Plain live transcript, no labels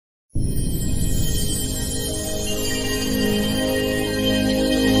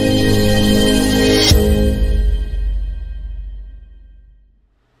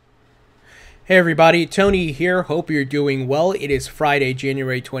Hey everybody, Tony here. Hope you're doing well. It is Friday,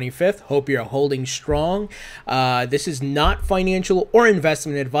 January 25th. Hope you're holding strong. This is not financial or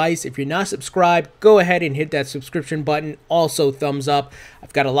investment advice. If you're not subscribed, go ahead and hit that subscription button. Also, thumbs up.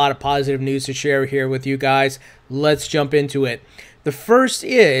 I've got a lot of positive news to share here with you guys. Let's jump into it. The first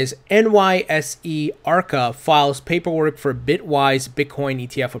is NYSE ARCA files paperwork for Bitwise Bitcoin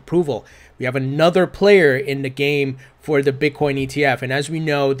ETF approval. We have another player in the game for the Bitcoin ETF. And as we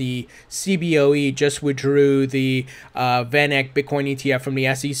know, the CBOE just withdrew the VanEck Bitcoin ETF from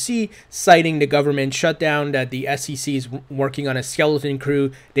the SEC, citing the government shutdown, that the SEC is working on a skeleton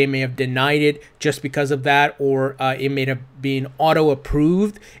crew. They may have denied it just because of that, or it may have been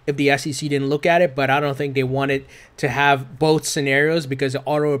auto-approved if the SEC didn't look at it. But I don't think they wanted to have both scenarios, because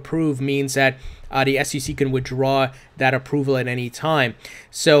auto-approve means that the SEC can withdraw that approval at any time.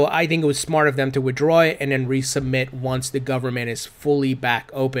 So I think it was smart of them to withdraw it and then resubmit once the government is fully back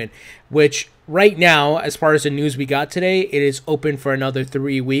open, which right now, as far as the news we got today, it is open for another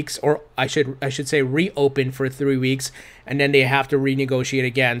 3 weeks, or I should say reopen for 3 weeks, and then they have to renegotiate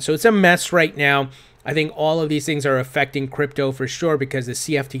again. So it's a mess right now. I think all of these things are affecting crypto for sure, because the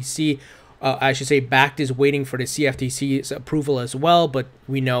CFTC, I should say BACT, is waiting for the CFTC's approval as well. But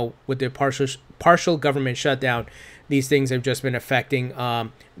we know with the partial government shutdown, these things have just been affecting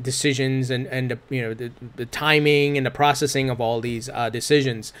decisions and the timing and the processing of all these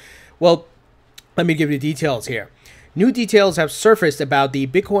decisions. Well, let me give you details here. New details have surfaced about the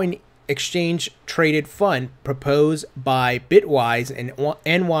Bitcoin exchange traded fund proposed by Bitwise and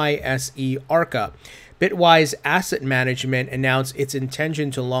NYSE ARCA. Bitwise Asset Management announced its intention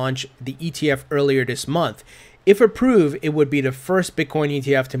to launch the ETF earlier this month. If approved, it would be the first Bitcoin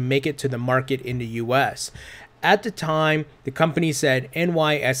ETF to make it to the market in the US. At the time, the company said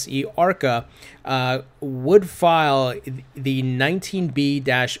NYSE ARCA would file the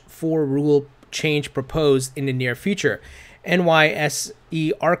 19B-4 rule change proposed in the near future.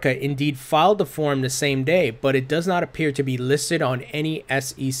 NYSE ARCA indeed filed the form the same day, but it does not appear to be listed on any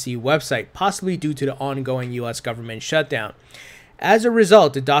SEC website, possibly due to the ongoing US government shutdown. As a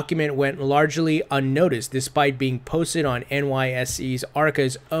result, the document went largely unnoticed, despite being posted on NYSE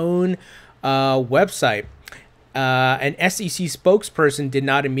ARCA's own website. An SEC spokesperson did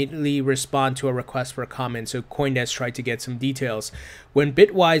not immediately respond to a request for comment, so CoinDesk tried to get some details. When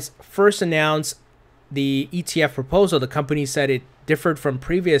Bitwise first announced the ETF proposal, the company said it differed from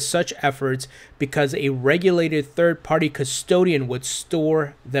previous such efforts because a regulated third-party custodian would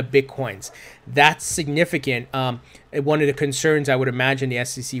store the Bitcoins. That's significant. One of the concerns I would imagine the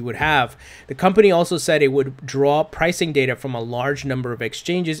SEC would have. The company also said it would draw pricing data from a large number of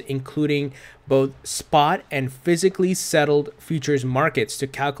exchanges, including both spot and physically settled futures markets, to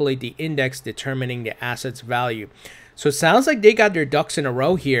calculate the index determining the asset's value. So it sounds like they got their ducks in a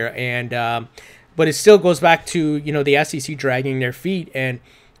row here, and but it still goes back to, the SEC dragging their feet, and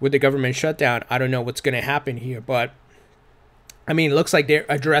with the government shutdown, I don't know what's going to happen here. But I mean, it looks like they're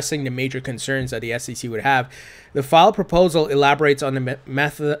addressing the major concerns that the SEC would have. The file proposal elaborates on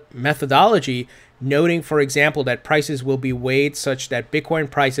the methodology, noting, for example, that prices will be weighed such that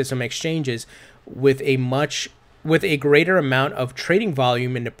Bitcoin prices from exchanges with a greater amount of trading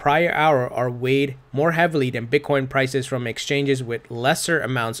volume in the prior hour are weighed more heavily than Bitcoin prices from exchanges with lesser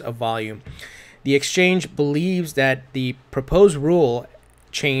amounts of volume. The exchange believes that the proposed rule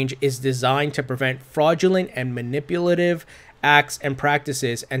change is designed to prevent fraudulent and manipulative acts and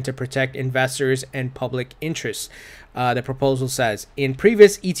practices, and to protect investors and public interests, the proposal says. In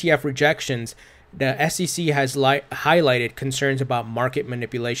previous ETF rejections, the SEC has highlighted concerns about market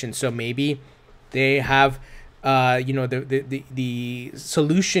manipulation. So maybe they have the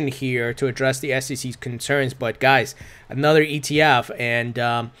solution here to address the SEC's concerns. But guys, another ETF,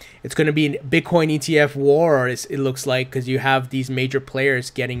 and it's going to be a Bitcoin ETF war, it looks like, because you have these major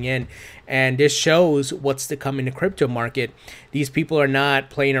players getting in, and this shows what's to come in the crypto market. These people are not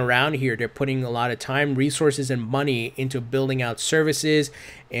playing around here. They're putting a lot of time, resources, and money into building out services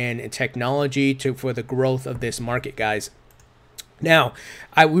and technology for the growth of this market, guys. Now,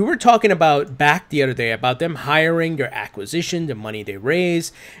 we were talking about BACT the other day, about them hiring, their acquisition, the money they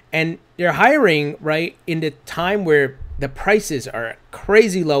raise, and they're hiring right in the time where the prices are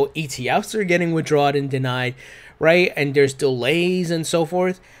crazy low. ETFs are getting withdrawn and denied, right? And there's delays and so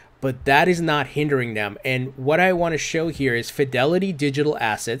forth, but that is not hindering them. And what I want to show here is Fidelity Digital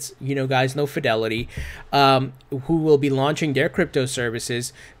Assets. Guys know Fidelity, who will be launching their crypto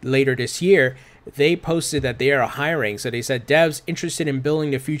services later this year. they posted that they are hiring. So they said, devs interested in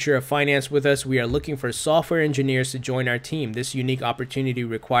building the future of finance with us, we are looking for software engineers to join our team. This unique opportunity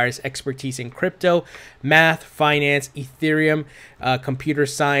requires expertise in crypto, math, finance, Ethereum, computer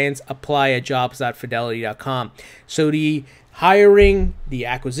science. Apply at jobs.fidelity.com. So the hiring, the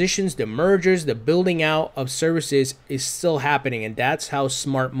acquisitions, the mergers, the building out of services is still happening, and that's how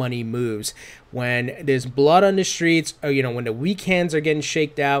smart money moves. When there's blood on the streets, or when the weak hands are getting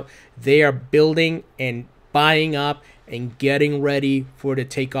shaked out, they are building and buying up and getting ready for the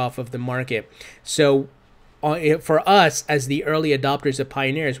takeoff of the market. So for us as the early adopters of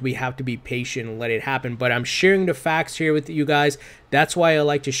pioneers, we have to be patient and let it happen. But I'm sharing the facts here with you guys. That's why I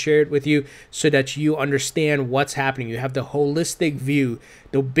like to share it with you, so that you understand what's happening. You have the holistic view,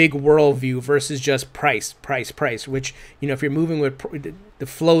 the big world view, versus just price, which, if you're moving with the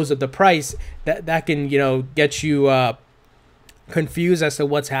flows of the price, that can, get you confused as to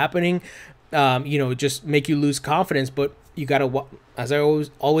what's happening, just make you lose confidence. But you got to, as I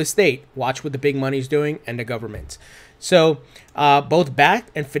always state, watch what the big money is doing and the government. So both Bakkt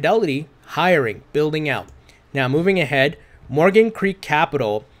and Fidelity hiring, building out. Now moving ahead, Morgan Creek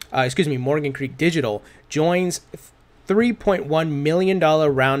Digital joins $3.1 million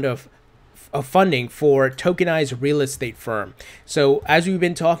round of funding for tokenized real estate firm. So as we've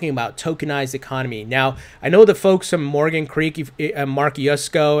been talking about, tokenized economy. Now, I know the folks from Morgan Creek, Mark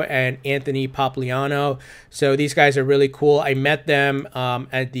Yusko and Anthony Popliano. So these guys are really cool. I met them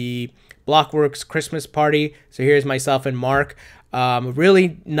at the Blockworks Christmas party. So here's myself and Mark.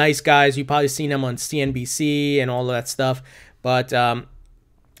 Really nice guys. You've probably seen them on CNBC and all of that stuff. But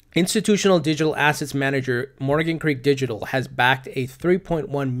institutional digital assets manager Morgan Creek Digital has backed a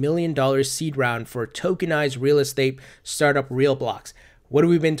 $3.1 million seed round for tokenized real estate startup RealBlocks. What have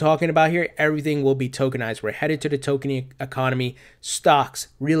we been talking about here? Everything will be tokenized. We're headed to the token economy. Stocks,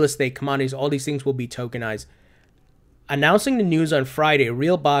 real estate, commodities, all these things will be tokenized. Announcing the news on Friday,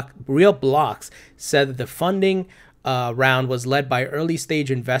 RealBlocks said that the funding round was led by early stage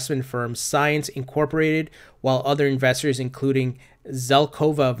investment firm Science Incorporated, while other investors including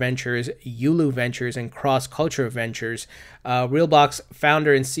Zelkova Ventures, Yulu Ventures, and Cross Culture Ventures. RealBlocks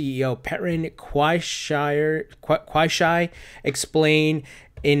founder and CEO Perrin Quaishai explained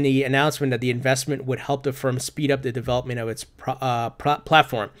in the announcement that the investment would help the firm speed up the development of its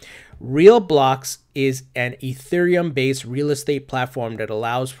platform. RealBlocks is an Ethereum-based real estate platform that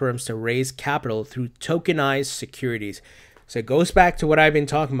allows firms to raise capital through tokenized securities. So it goes back to what I've been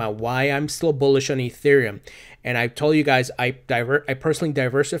talking about, why I'm still bullish on Ethereum. And I've told you guys, I personally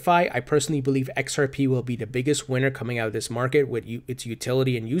diversify. I personally believe XRP will be the biggest winner coming out of this market with its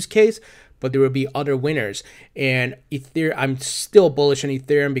utility and use case, but there will be other winners. And Ethereum, I'm still bullish on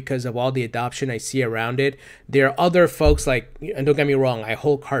Ethereum because of all the adoption I see around it. There are other folks like, and don't get me wrong, I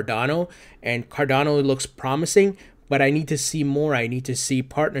hold Cardano, and Cardano looks promising, but I need to see more. I need to see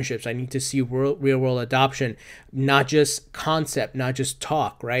partnerships. I need to see real world adoption, not just concept, not just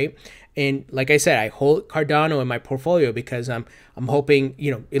talk, right? And like I said, I hold Cardano in my portfolio because I'm hoping,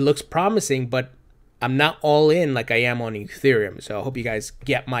 it looks promising, but I'm not all in like I am on Ethereum. So I hope you guys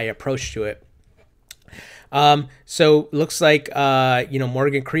get my approach to it. So looks like,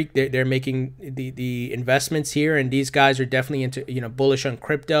 Morgan Creek, they're making the investments here, and these guys are definitely into, bullish on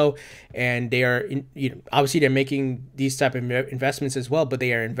crypto, and they are, obviously they're making these type of investments as well, but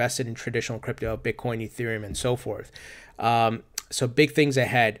they are invested in traditional crypto, Bitcoin, Ethereum, and so forth. So big things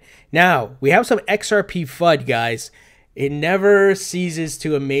ahead. Now we have some XRP FUD, guys. It never ceases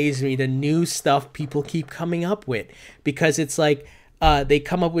to amaze me, the new stuff people keep coming up with, because it's like, they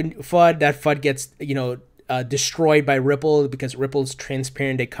come up with FUD, that FUD gets, destroyed by Ripple because Ripple's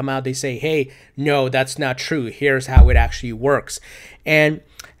transparent. They come out, they say, hey, no, that's not true. Here's how it actually works. And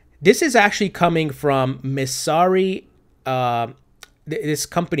this is actually coming from Messari, this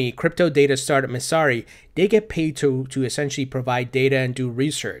company, crypto data startup Messari. They get paid to essentially provide data and do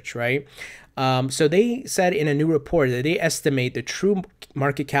research, right? So they said in a new report that they estimate the true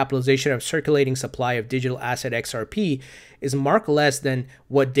market capitalization of circulating supply of digital asset XRP is marked less than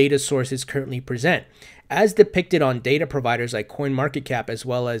what data sources currently present. As depicted on data providers like CoinMarketCap as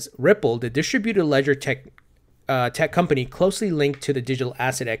well as Ripple, the distributed ledger tech company closely linked to the digital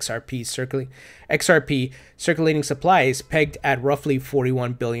asset XRP circulating supply is pegged at roughly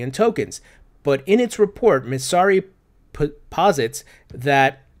 41 billion tokens. But in its report, Messari posits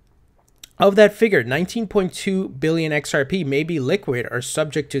that of that figure, 19.2 billion XRP may be liquid or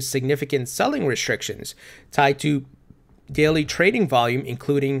subject to significant selling restrictions tied to daily trading volume,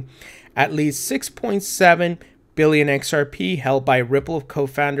 including at least 6.7 billion XRP held by Ripple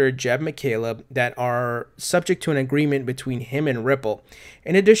co-founder Jeb McCaleb that are subject to an agreement between him and Ripple.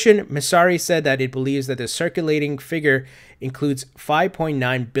 In addition, Messari said that it believes that the circulating figure includes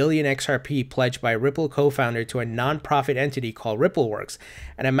 5.9 billion XRP pledged by Ripple co-founder to a non-profit entity called RippleWorks,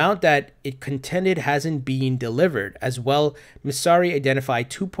 an amount that it contended hasn't been delivered. As well, Messari identified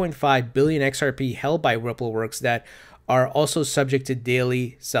 2.5 billion XRP held by RippleWorks that are also subject to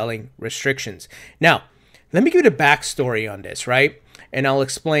daily selling restrictions. Now, let me give you the backstory on this, right? And I'll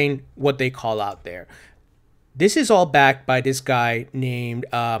explain what they call out there. This is all backed by this guy named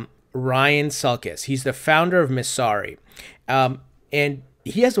Ryan Selkis. He's the founder of Messari. And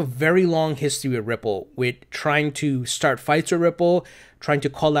he has a very long history with Ripple, with trying to start fights with Ripple, trying to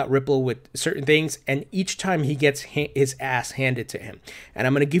call out Ripple with certain things, and each time he gets his ass handed to him. And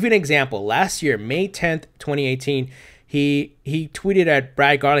I'm going to give you an example. Last year, May 10th, 2018, he tweeted at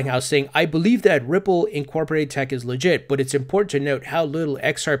Brad Garlinghouse saying, "I believe that Ripple Incorporated tech is legit, but it's important to note how little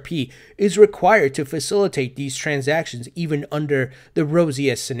XRP is required to facilitate these transactions even under the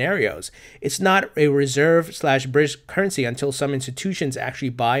rosiest scenarios. It's not a reserve/bridge currency until some institutions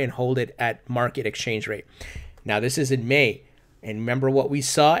actually buy and hold it at market exchange rate." Now, this is in May. And remember what we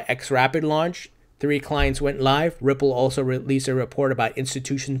saw? xRapid launch. 3 clients went live. Ripple also released a report about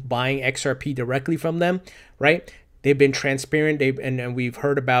institutions buying XRP directly from them, right? They've been transparent, and we've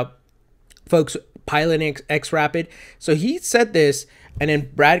heard about folks piloting xRapid. So he said this, and then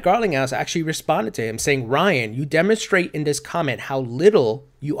Brad Garlinghouse actually responded to him saying, "Ryan, you demonstrate in this comment how little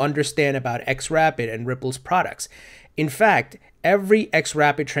you understand about xRapid and Ripple's products. In fact, every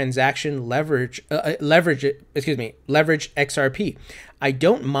xRapid transaction leverage XRP. I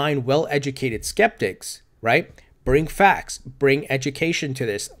don't mind well-educated skeptics, right? Bring facts, bring education to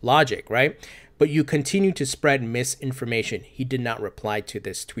this logic, right? But you continue to spread misinformation." He did not reply to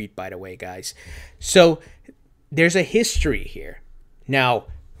this tweet, by the way, guys. So there's a history here. Now,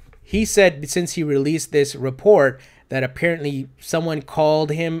 he said since he released this report that apparently someone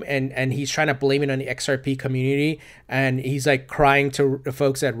called him and he's trying to blame it on the XRP community. And he's like crying to the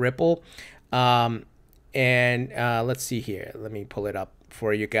folks at Ripple. Let's see here. Let me pull it up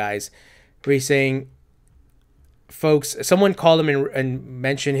for you guys. Where he's saying, folks, someone called him and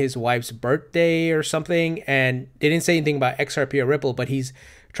mentioned his wife's birthday or something, and they didn't say anything about XRP or Ripple, but he's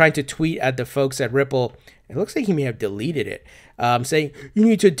trying to tweet at the folks at Ripple. It looks like he may have deleted it, saying, "You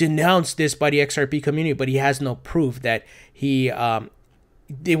need to denounce this by the XRP community," but he has no proof that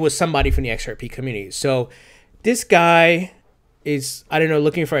it was somebody from the XRP community. So this guy is, I don't know,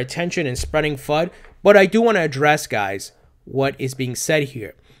 looking for attention and spreading FUD, but I do want to address, guys, what is being said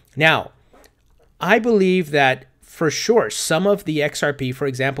here. Now, I believe that for sure, some of the XRP, for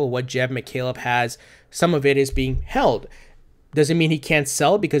example, what Jeb McCaleb has, some of it is being held. Doesn't mean he can't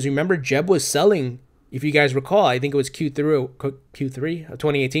sell, because remember, Jeb was selling, if you guys recall, I think it was Q3 of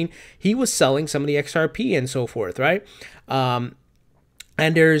 2018, he was selling some of the XRP and so forth, right? And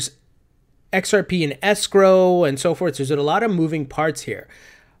there's XRP in escrow and so forth. There's a lot of moving parts here.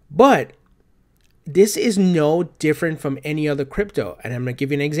 But this is no different from any other crypto. And I'm going to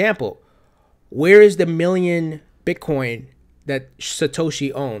give you an example. Where is the million Bitcoin that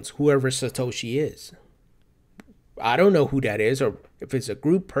Satoshi owns, whoever Satoshi is? I don't know who that is, or if it's a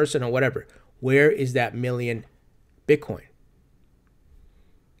group, person, or whatever. Where is that million Bitcoin?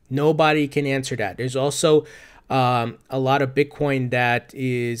 Nobody can answer that. There's also a lot of Bitcoin that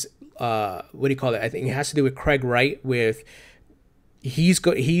is, what do you call it? I think it has to do with Craig Wright. With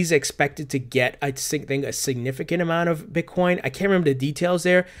he's expected to get, I think, a significant amount of Bitcoin. I can't remember the details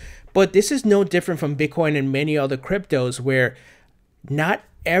there. But this is no different from Bitcoin and many other cryptos, where not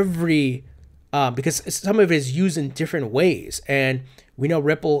every, because some of it is used in different ways. And we know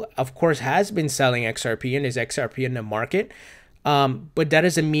Ripple, of course, has been selling XRP and is XRP in the market. But that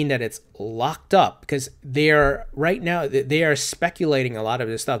doesn't mean that it's locked up, because right now, they are speculating a lot of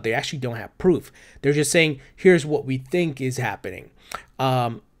this stuff. They actually don't have proof. They're just saying, here's what we think is happening.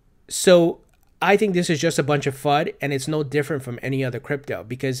 So I think this is just a bunch of FUD, and it's no different from any other crypto,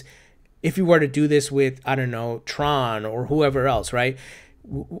 because if you were to do this with, I don't know, Tron or whoever else, right,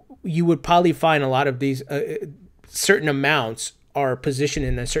 you would probably find a lot of these certain amounts are positioned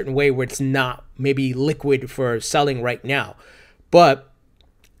in a certain way where it's not maybe liquid for selling right now. But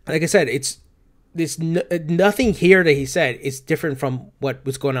like I said, nothing here that he said is different from what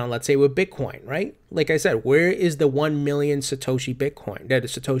was going on, let's say, with Bitcoin, right? Like I said, where is the 1 million Satoshi Bitcoin that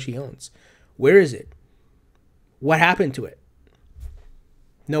Satoshi owns? Where is it? What happened to it?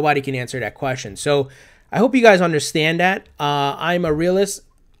 Nobody can answer that question. So I hope you guys understand that. I'm a realist.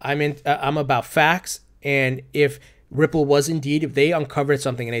 I'm about facts. And if Ripple was indeed, if they uncovered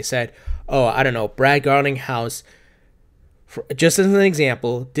something and they said, oh, I don't know, Brad Garlinghouse, just as an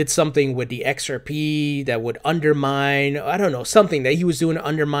example, did something with the XRP that would undermine, I don't know, something that he was doing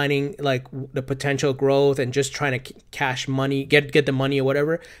undermining like the potential growth and just trying to cash money, get the money or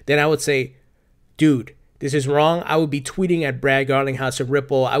whatever, then I would say, dude, this is wrong. I would be tweeting at Brad Garlinghouse of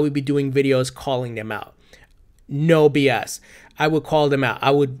Ripple. I would be doing videos calling them out. No BS. I would call them out.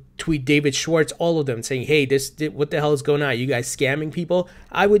 I would tweet David Schwartz, all of them, saying, hey, what the hell is going on? You guys scamming people?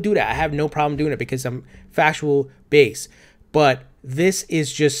 I would do that. I have no problem doing it because I'm factual based. But this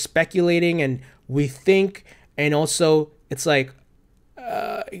is just speculating, and we think, and also it's like,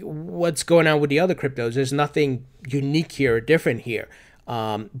 what's going on with the other cryptos? There's nothing unique here or different here.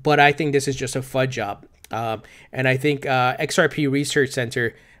 But I think this is just a FUD job. And I think XRP Research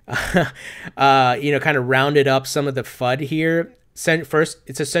Center, kind of rounded up some of the FUD here. First,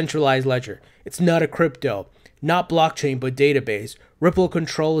 it's a centralized ledger. It's not a crypto, not blockchain, but database. Ripple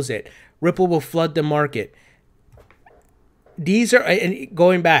controls it. Ripple will flood the market. These are, and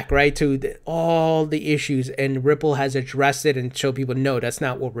going back, right, to all the issues, and Ripple has addressed it and show people, no, that's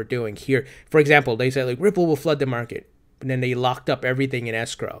not what we're doing here. For example, they said, like, Ripple will flood the market. And then they locked up everything in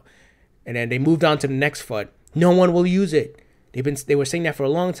escrow. And then they moved on to the next FUD. No one will use it. They were saying that for a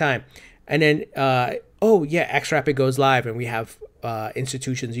long time. And then, oh, yeah, xRapid goes live, and we have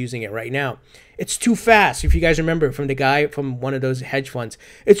institutions using it right now. It's too fast. If you guys remember from the guy from one of those hedge funds,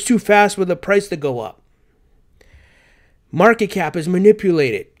 it's too fast for the price to go up. Market cap is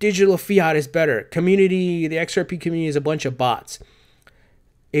manipulated. Digital fiat is better. Community, the XRP community is a bunch of bots.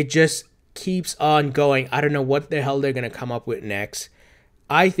 It just keeps on going. I don't know what the hell they're going to come up with next.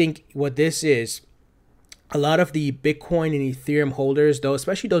 I think what this is, a lot of the Bitcoin and Ethereum holders, though,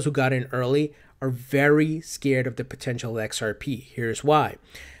 especially those who got in early, are very scared of the potential of XRP. Here's why.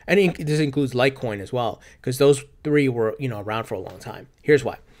 And this includes Litecoin as well, because those three were, around for a long time. Here's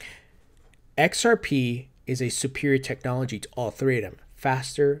why. XRP is a superior technology to all three of them.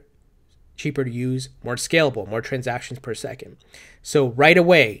 Faster, cheaper to use, more scalable, more transactions per second. So right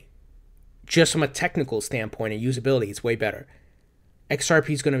away, just from a technical standpoint and usability, it's way better.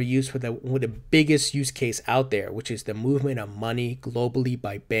 XRP is going to be used for the biggest use case out there, which is the movement of money globally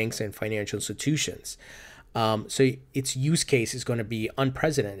by banks and financial institutions. So its use case is going to be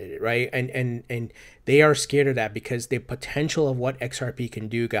unprecedented, right? And they are scared of that because the potential of what XRP can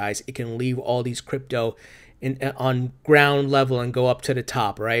do, guys, it can leave all these crypto on ground level and go up to the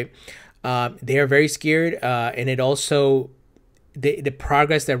top, right? They are very scared, and it also the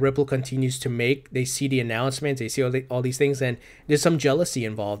progress that Ripple continues to make. They see the announcements, they see all these things, and there's some jealousy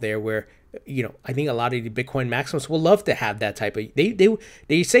involved there where, I think a lot of the Bitcoin maximums will love to have that type of,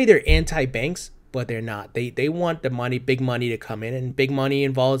 they say they're anti-banks, but they're not. They want the money, big money to come in, and big money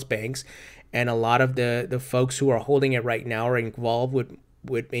involves banks. And a lot of the folks who are holding it right now are involved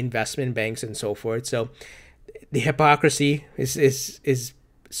with investment banks and so forth. So the hypocrisy is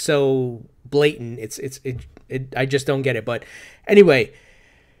so blatant. I just don't get it. But anyway,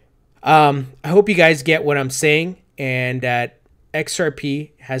 I hope you guys get what I'm saying, and that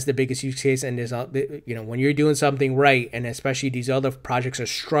XRP has the biggest use case. And there's, when you're doing something right, and especially these other projects are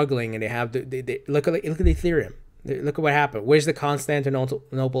struggling, and they have look at Ethereum. Look at what happened. Where's the Constantinople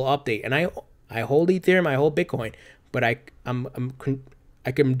update? And I hold Ethereum, I hold Bitcoin, but I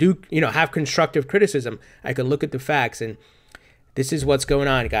can do, have constructive criticism. I can look at the facts, and this is what's going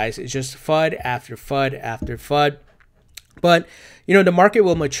on, guys. It's just FUD after FUD after FUD. But, the market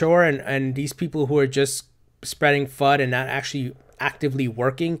will mature, and these people who are just spreading FUD and not actually actively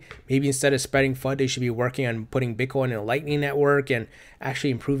working, maybe instead of spreading FUD, they should be working on putting Bitcoin in a Lightning Network and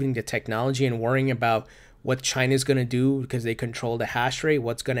actually improving the technology and worrying about what China's going to do because they control the hash rate,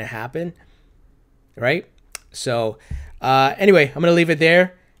 what's going to happen, right? So anyway, I'm going to leave it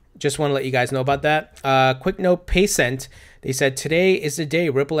there. Just want to let you guys know about that. Quick note, Paycent, they said today is the day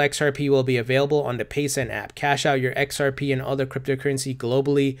Ripple XRP will be available on the Paycent app. Cash out your XRP and other cryptocurrency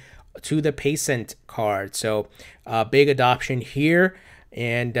globally to the Paycent Card. So big adoption here,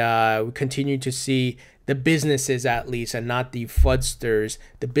 and we continue to see the businesses, at least, and not the FUDsters,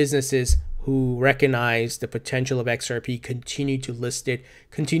 the businesses who recognize the potential of XRP continue to list it,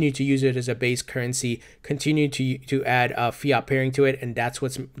 continue to use it as a base currency, continue to add fiat pairing to it, and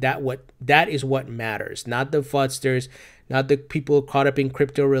that is what matters. Not the FUDsters, not the people caught up in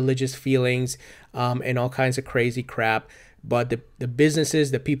crypto religious feelings and all kinds of crazy crap. But the businesses,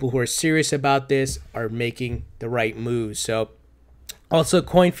 the people who are serious about this, are making the right moves. So Also,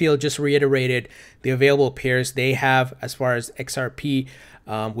 CoinField just reiterated the available pairs they have as far as XRP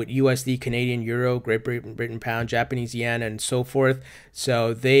with USD, Canadian Euro, Great Britain Pound, Japanese Yen, and so forth.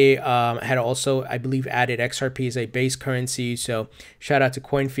 So they had also, I believe, added XRP as a base currency. So shout out to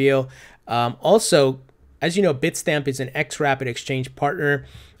CoinField. Also, as you know, Bitstamp is an xRapid exchange partner.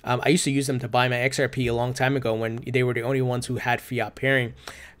 I used to use them to buy my XRP a long time ago when they were the only ones who had fiat pairing.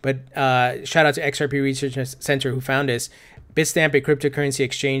 But shout out to XRP Research Center who found this. Bitstamp, a cryptocurrency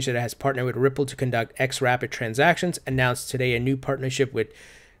exchange that has partnered with Ripple to conduct xRapid transactions, announced today a new partnership with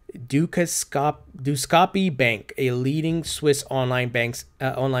Dukascopy Bank, a leading Swiss online banks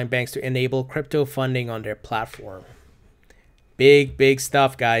to enable crypto funding on their platform. Big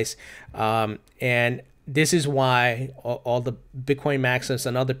stuff, guys. And this is why all the Bitcoin maximalists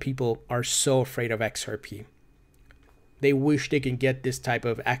and other people are so afraid of XRP. They wish they can get this type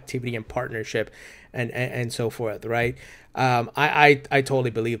of activity and partnership and so forth, right? I totally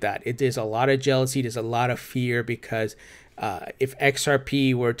believe that. It is a lot of jealousy. There's a lot of fear because if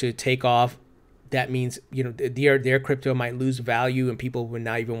XRP were to take off, that means, you know, their crypto might lose value and people would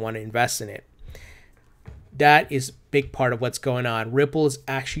not even want to invest in it. That is a big part of what's going on. Ripple is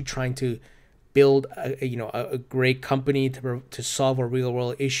actually trying to build a great company to solve a real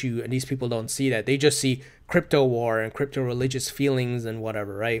world issue, and these people don't see that. They just see crypto war and crypto religious feelings and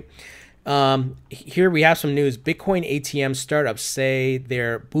whatever, right? Here we have some news. Bitcoin ATM startups say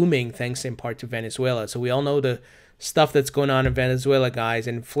they're booming thanks in part to Venezuela. So we all know the stuff that's going on in Venezuela, guys.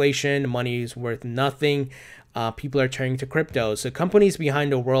 Inflation, money is worth nothing. People are turning to crypto. So companies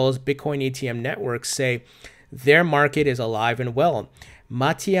behind the world's Bitcoin ATM networks say their market is alive and well.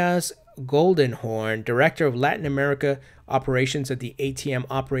 Matthias Goldenhorn, director of Latin America operations at the ATM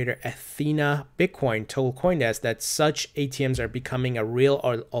operator Athena Bitcoin, told CoinDesk that such ATMs are becoming a real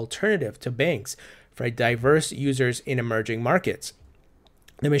alternative to banks for diverse users in emerging markets.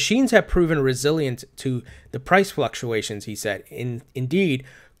 The machines have proven resilient to the price fluctuations, he said. Indeed,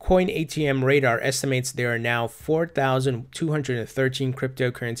 Coin ATM Radar estimates there are now 4,213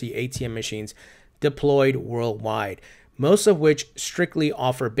 cryptocurrency ATM machines deployed worldwide, most of which strictly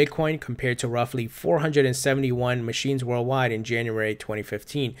offer Bitcoin compared to roughly 471 machines worldwide in January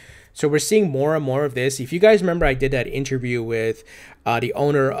 2015. So we're seeing more and more of this. If you guys remember, I did that interview with the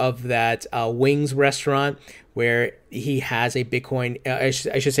owner of that Wings restaurant where he has a Bitcoin, I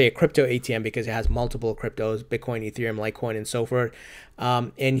should say a crypto ATM because it has multiple cryptos, Bitcoin, Ethereum, Litecoin, and so forth.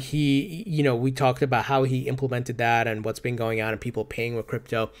 And he, you know, we talked about how he implemented that and what's been going on and people paying with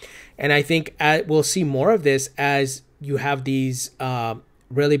crypto. And I think we'll see more of this as you have these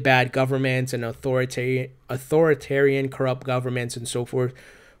really bad governments and authoritarian corrupt governments and so forth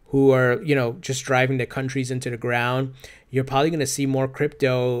who are, you know, just driving the countries into the ground. You're probably going to see more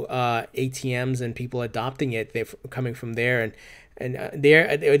crypto ATMs and people adopting it. They're coming from there, and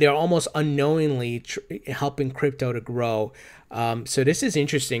they're almost unknowingly helping crypto to grow. So this is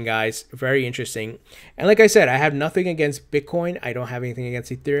interesting, guys. Very interesting. And like I said, I have nothing against Bitcoin. I don't have anything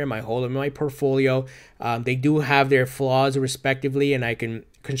against Ethereum. I hold them in my portfolio. They do have their flaws respectively, and I can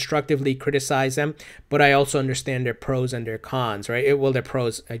constructively criticize them, but I also understand their pros and their cons, right? Well, their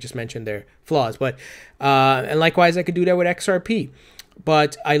pros, I just mentioned their flaws, but and likewise, I could do that with XRP.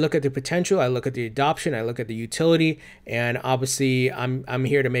 But I look at the potential, I look at the adoption, I look at the utility, and obviously I'm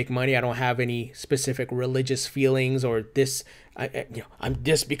here to make money. I don't have any specific religious feelings or this, I'm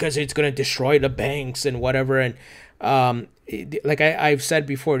this because it's going to destroy the banks and whatever. And like I've said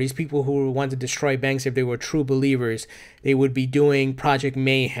before, these people who want to destroy banks, if they were true believers, they would be doing Project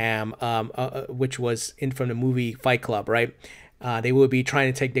Mayhem, which was from the movie Fight Club, right? They would be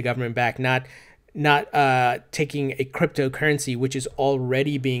trying to take the government back, not taking a cryptocurrency which is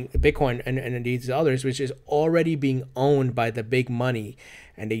already being Bitcoin and these others, which is already being owned by the big money,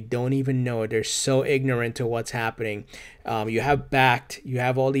 and they don't even know it. They're so ignorant to what's happening. You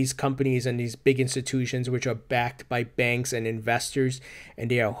have all these companies and these big institutions which are backed by banks and investors,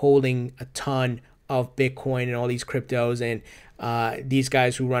 and they are holding a ton of Bitcoin and all these cryptos. And these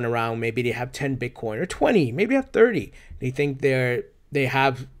guys who run around, maybe they have 10 Bitcoin or 20, maybe have 30. They think they're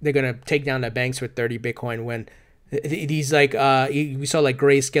gonna take down the banks with 30 Bitcoin when these we saw like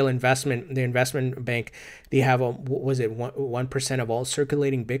Grayscale Investment, the investment bank, they have what was it 1% of all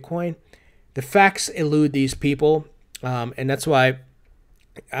circulating Bitcoin. The facts elude these people, and that's why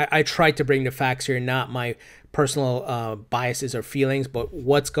I try to bring the facts here, not my personal biases or feelings, but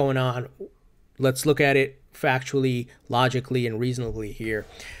what's going on. Let's look at it factually, logically, and reasonably here.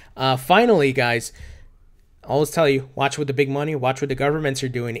 Finally, guys, I always tell you, watch what the big money, watch what the governments are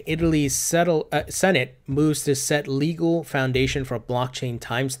doing. Italy's Senate moves to set legal foundation for blockchain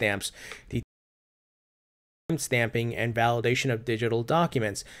timestamps. The stamping and validation of digital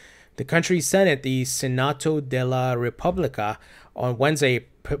documents. The country's Senate, the Senato della Repubblica, on Wednesday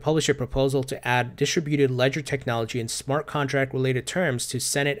published a proposal to add distributed ledger technology and smart contract related terms to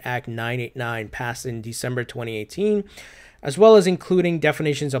Senate Act 989, passed in December 2018, as well as including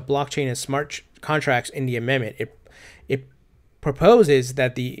definitions of blockchain and smart contracts in the amendment. It proposes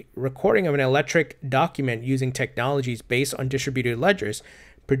that the recording of an electric document using technologies based on distributed ledgers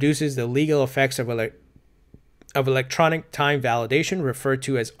produces the legal effects of electronic time validation, referred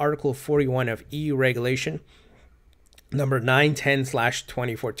to as Article 41 of EU Regulation number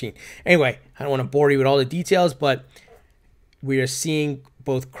 910/2014. Anyway, I don't want to bore you with all the details, but we are seeing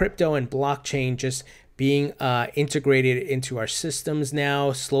both crypto and blockchain just being integrated into our systems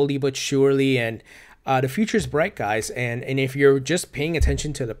now, slowly but surely, and the future is bright, guys. And if you're just paying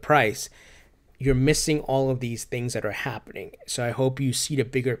attention to the price, you're missing all of these things that are happening. So I hope you see the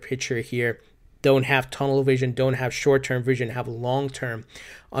bigger picture here. Don't have tunnel vision, don't have short-term vision, have long-term.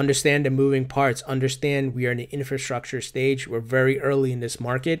 Understand the moving parts. Understand we are in the infrastructure stage. We're very early in this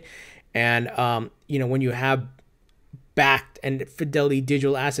market. And, when you have Backed and Fidelity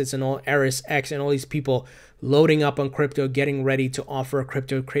Digital Assets and all RSX and all these people loading up on crypto, getting ready to offer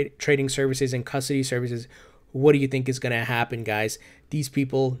crypto trading services and custody services, what do you think is going to happen, guys? These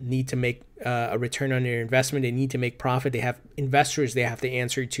people need to make a return on their investment. They need to make profit. They have investors they have to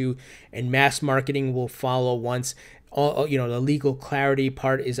answer to, and mass marketing will follow once all the legal clarity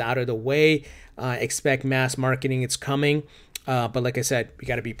part is out of the way. Expect mass marketing. It's coming. But like I said, we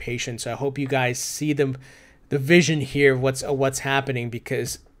got to be patient. So I hope you guys see the vision here of what's happening,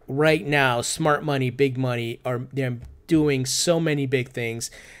 because right now, smart money, big money they're doing so many big things.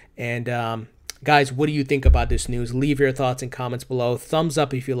 And guys, what do you think about this news? Leave your thoughts and comments below. Thumbs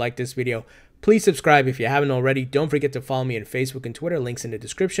up if you like this video. Please subscribe if you haven't already. Don't forget to follow me on Facebook and Twitter. Links in the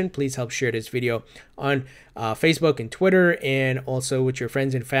description. Please help share this video on Facebook and Twitter, and also with your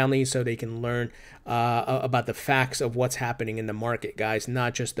friends and family, so they can learn about the facts of what's happening in the market, guys,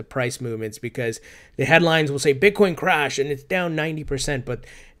 not just the price movements, because the headlines will say Bitcoin crash and it's down 90%, but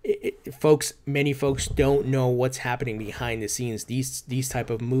many folks don't know what's happening behind the scenes, these type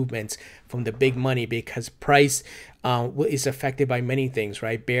of movements from the big money, because price is affected by many things,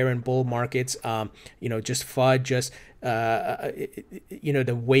 right? Bear and bull markets, just FUD, just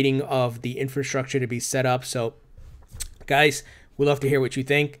the waiting of the infrastructure to be set up. So guys, we'd love to hear what you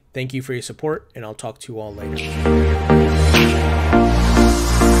think. Thank you for your support, and I'll talk to you all later.